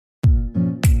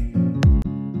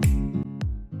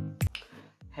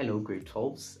Hello grade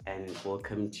 12s and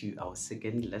welcome to our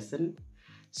second lesson.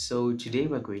 So today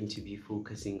we're going to be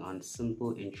focusing on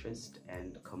simple interest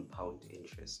and compound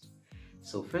interest.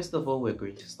 So first of all, we're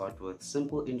going to start with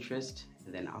simple interest,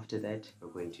 and then after that we're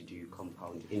going to do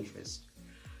compound interest.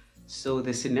 So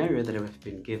the scenario that I've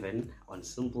been given on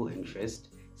simple interest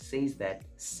says that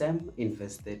Sam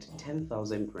invested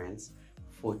 10,000 rands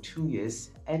for 2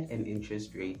 years at an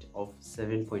interest rate of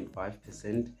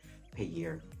 7.5% per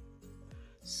year.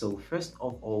 So first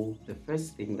of all, the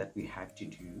first thing that we have to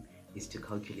do is to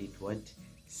calculate what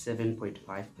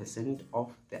 7.5%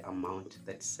 of the amount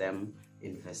that Sam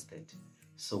invested.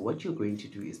 So what you're going to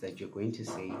do is that you're going to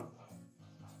say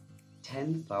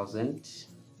 10,000,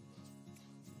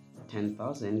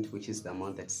 which is the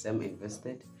amount that Sam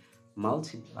invested,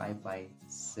 multiply by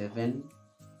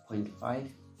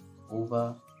 7.5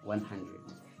 over 100.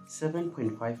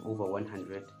 7.5 over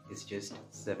 100 is just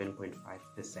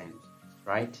 7.5%.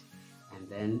 Right? And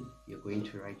then you're going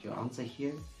to write your answer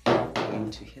here. You're going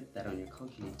to hit that on your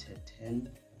calculator.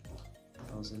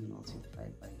 10,000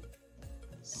 multiplied by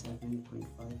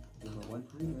 7.5 over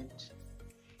 100.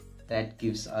 That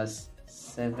gives us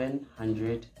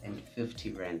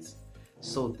 750 rands.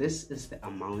 So this is the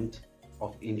amount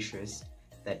of interest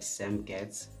that Sam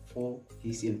gets for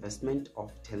his investment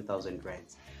of 10,000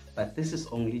 rands. But this is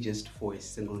only just for a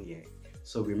single year.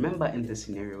 So remember, in the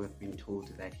scenario we've been told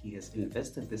that he has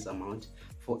invested this amount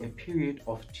for a period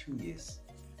of 2 years.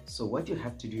 So what you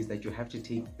have to do is that you have to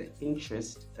take the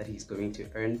interest that he's going to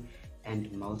earn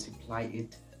and multiply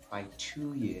it by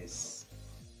 2 years.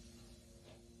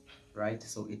 Right?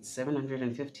 So it's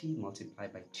 750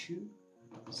 multiplied by 2.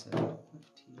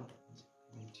 750 multiplied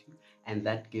by 2. And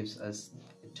that gives us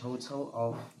a total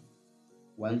of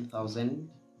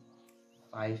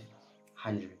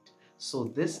 1,500. So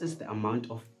this is the amount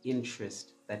of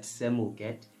interest that Sam will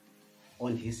get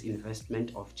on his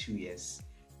investment of 2 years,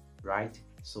 right?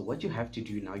 So what you have to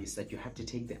do now is that you have to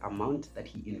take the amount that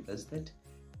he invested,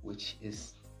 which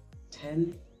is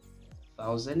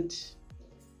 10,000,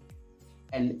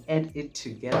 and add it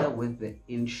together with the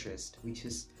interest, which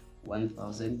is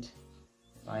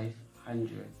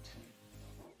 1,500.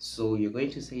 So you're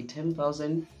going to say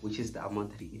 10,000, which is the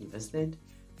amount that he invested,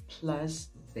 plus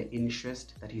the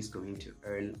interest that he's going to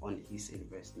earn on his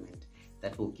investment.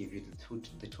 That will give you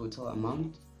the total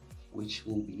amount, which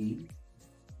will be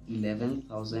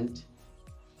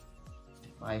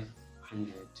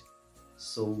 11,500.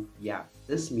 So yeah,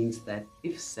 this means that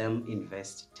if Sam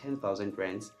invests 10,000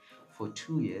 rands for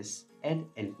 2 years at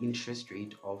an interest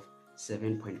rate of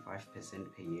 7.5%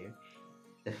 per year,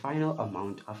 the final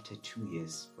amount after 2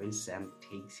 years when Sam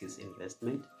takes his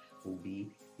investment will be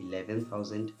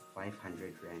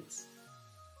 11,500 rands.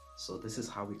 So this is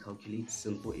how we calculate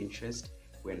simple interest.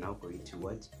 We're now going to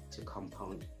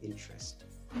compound interest.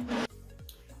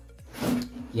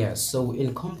 Yeah, so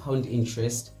in compound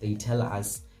interest, they tell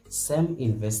us Sam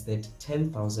invested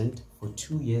 10,000 for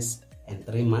 2 years and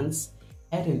 3 months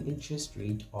at an interest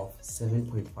rate of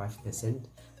 7.5%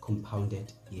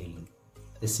 compounded yearly.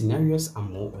 The scenarios are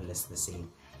more or less the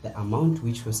same. The amount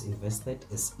which was invested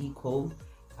is equal,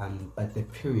 but the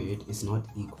period is not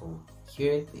equal.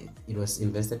 Here it was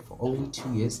invested for only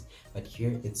 2 years, but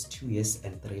here it's 2 years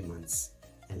and 3 months.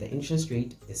 And the interest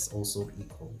rate is also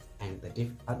equal. And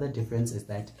the other difference is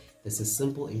that this is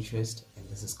simple interest and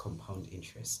this is compound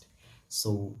interest.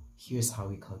 So here's how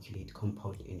we calculate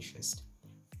compound interest.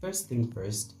 First thing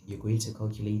first, you're going to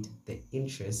calculate the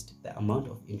interest, the amount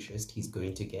of interest he's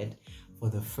going to get for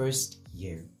the first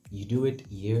year. You do it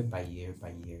year by year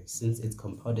by year, since it's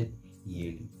compounded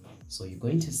yearly. So you're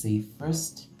going to say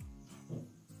first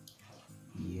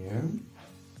year,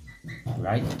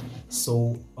 right?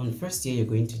 So on first year, you're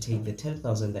going to take the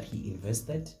 10,000 that he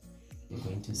invested. You're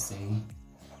going to say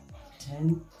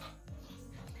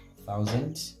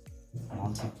 10,000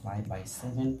 multiplied by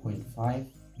 7.5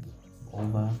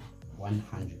 over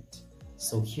 100.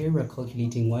 So here we're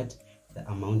calculating what the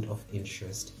amount of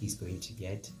interest he's going to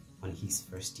get on his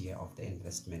first year of the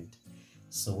investment.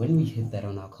 So when we hit that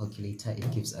on our calculator,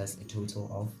 it gives us a total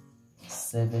of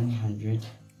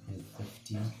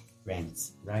 750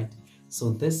 rands, right?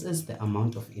 So this is the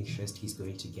amount of interest he's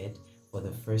going to get for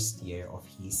the first year of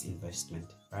his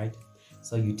investment, right?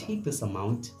 So you take this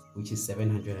amount, which is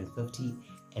 750,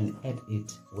 and add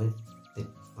it with the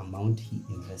amount he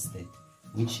invested,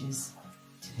 which is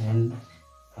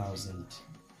 10,000.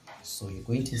 So you're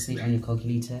going to say on your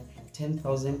calculator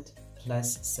 10,000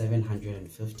 plus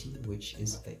 750, which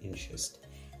is the interest,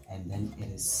 and then it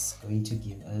is going to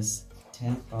give us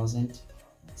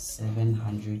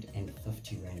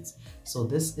 10,750 rands. So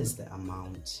this is the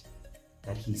amount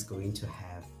that he's going to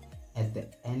have at the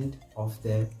end of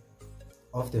the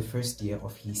first year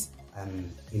of his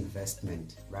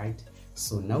investment, right?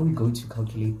 So now we go to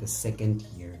calculate the second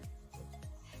year.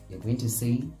 You're going to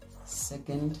say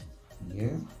second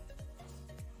year,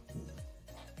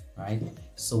 right?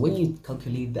 So when you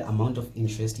calculate the amount of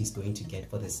interest he's going to get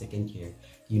for the second year,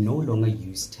 you no longer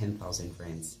use 10,000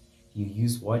 francs. You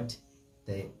use what?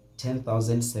 The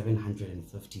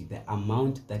 10,750, the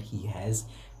amount that he has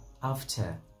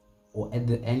after or at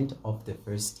the end of the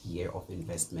first year of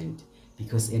investment,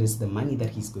 because it is the money that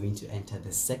he's going to enter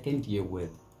the second year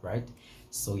with, right?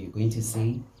 So you're going to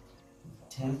say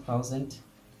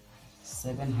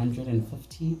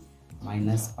 10,750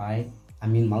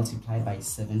 multiply by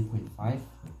 7.5.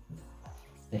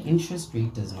 The interest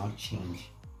rate does not change,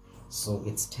 so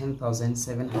it's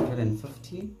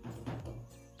 10,750.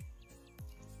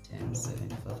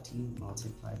 10,750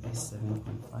 multiplied by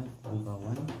 7.5 over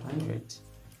 100.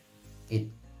 It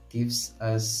gives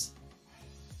us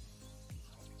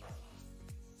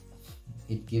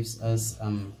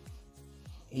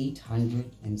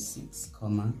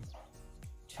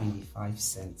 806.25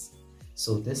 cents.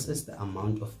 So this is the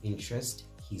amount of interest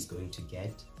he's going to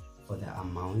get for the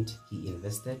amount he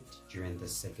invested during the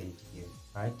second year,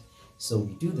 right? So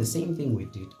we do the same thing we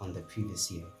did on the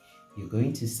previous year. You're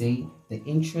going to say the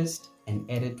interest and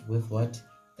add it with what?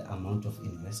 The amount of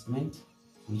investment,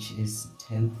 which is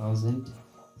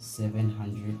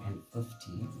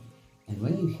 10,750. And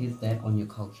when you hit that on your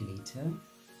calculator,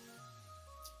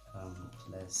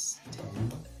 plus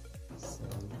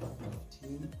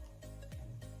 10,750,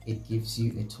 it gives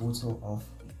you a total of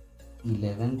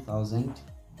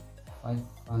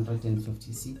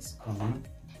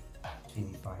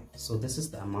 11,556.25. So this is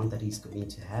the amount that he's going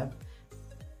to have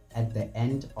at the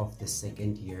end of the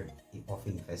second year of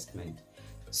investment.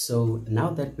 So now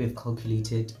that we've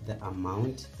calculated the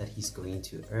amount that he's going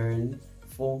to earn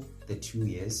for the 2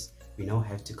 years, we now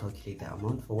have to calculate the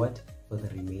amount for what? For the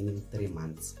remaining 3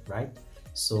 months, right?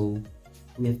 So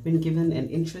we have been given an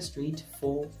interest rate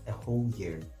for a whole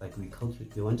year, but we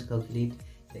want to calculate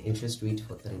the interest rate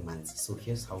for 3 months. So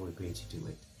here's how we're going to do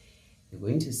it. You're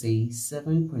going to say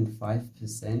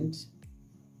 7.5%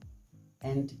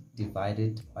 and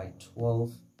divided by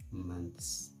 12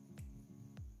 months.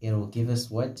 It will give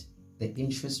us what? The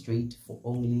interest rate for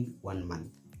only 1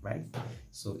 month, right?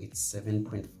 So it's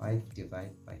 7.5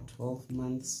 divided by 12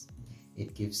 months.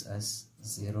 It gives us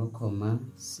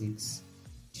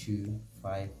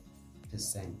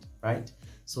 0.625%, right?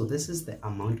 So this is the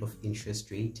amount of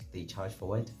interest rate they charge for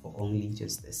what? For only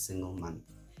just a single month.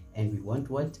 And we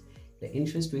want what? The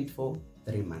interest rate for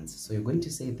 3 months. So you're going to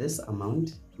say this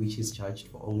amount, which is charged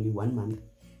for only 1 month,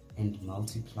 and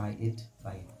multiply it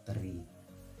by 3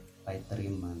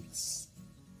 months,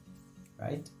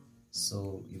 right?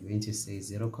 So you're going to say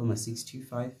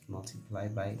 0.625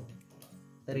 multiplied by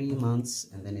 3 months,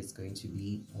 and then it's going to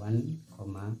be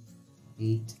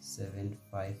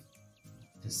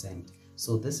 1.875%.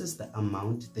 So this is the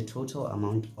amount, the total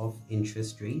amount of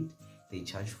interest rate they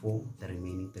charge for the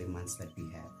remaining 3 months that we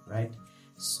have, right?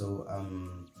 So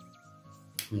I'm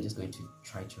just going to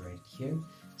try to write here.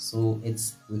 So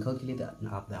we calculate the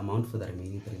amount for the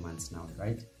remaining 3 months now,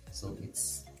 right? So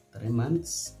it's 3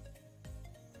 months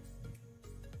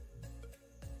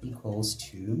equals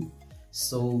to,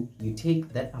 so you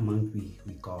take that amount we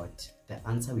got, the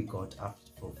answer we got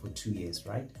after for 2 years,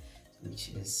 right? Which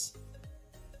is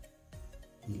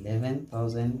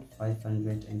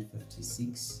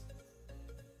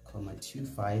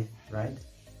 11,556.25, right?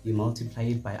 You multiply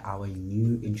it by our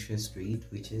new interest rate,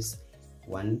 which is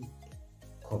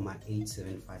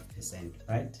 1.875%,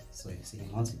 right? So you see,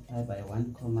 multiply by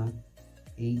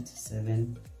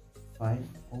 1.875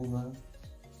 over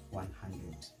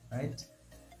 100, right?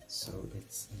 So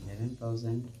it's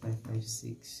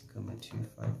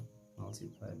 11,556.25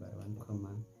 multiplied by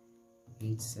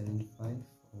 1.875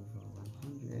 over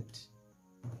 100,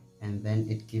 and then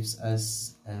it gives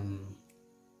us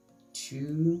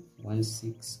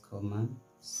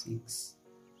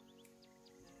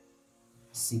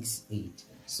 216.668.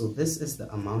 So this is the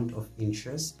amount of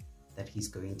interest that he's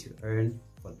going to earn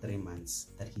for 3 months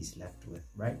that he's left with,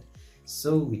 right?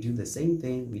 So we do the same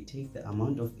thing. We take the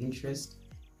amount of interest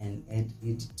and add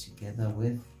it together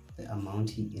with the amount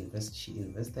she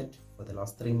invested for the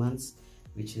last 3 months,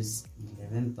 which is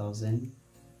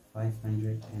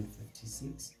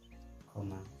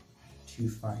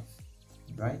 11,556.25,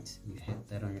 right? You hit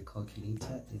that on your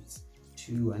calculator. It's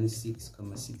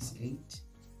 216.68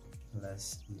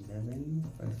 plus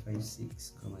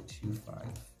 11,556.25.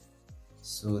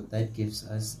 So that gives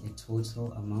us a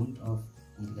total amount of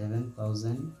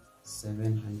 11,556.25.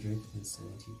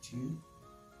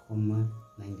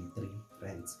 772.93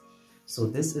 rands. So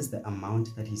this is the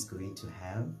amount that he's going to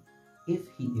have if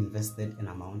he invested an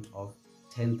amount of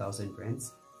 10,000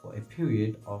 rands for a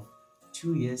period of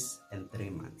 2 years and 3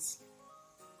 months.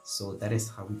 So that is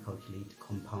how we calculate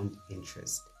compound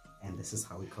interest, and this is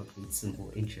how we calculate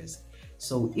simple interest.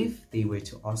 So if they were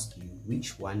to ask you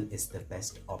which one is the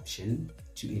best option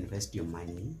to invest your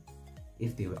money,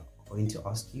 if they were going to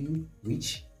ask you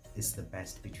which is the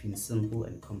best between simple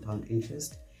and compound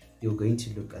interest, you're going to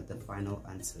look at the final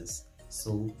answers.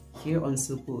 So here on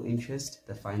simple interest,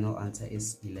 the final answer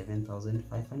is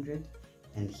 11,500,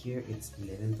 and here it's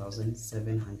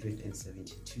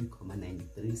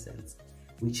 11,772.93 cents,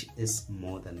 which is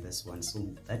more than this one. So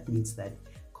that means that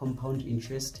compound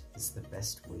interest is the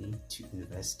best way to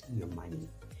invest your money.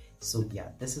 So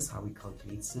yeah, this is how we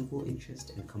calculate simple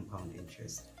interest and compound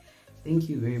interest. Thank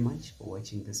you very much for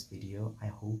watching this video. I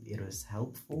hope it was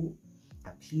helpful.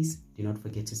 Please do not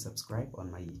forget to subscribe on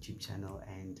my YouTube channel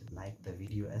and like the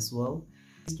video as well.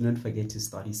 Please do not forget to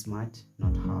study smart,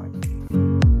 not hard.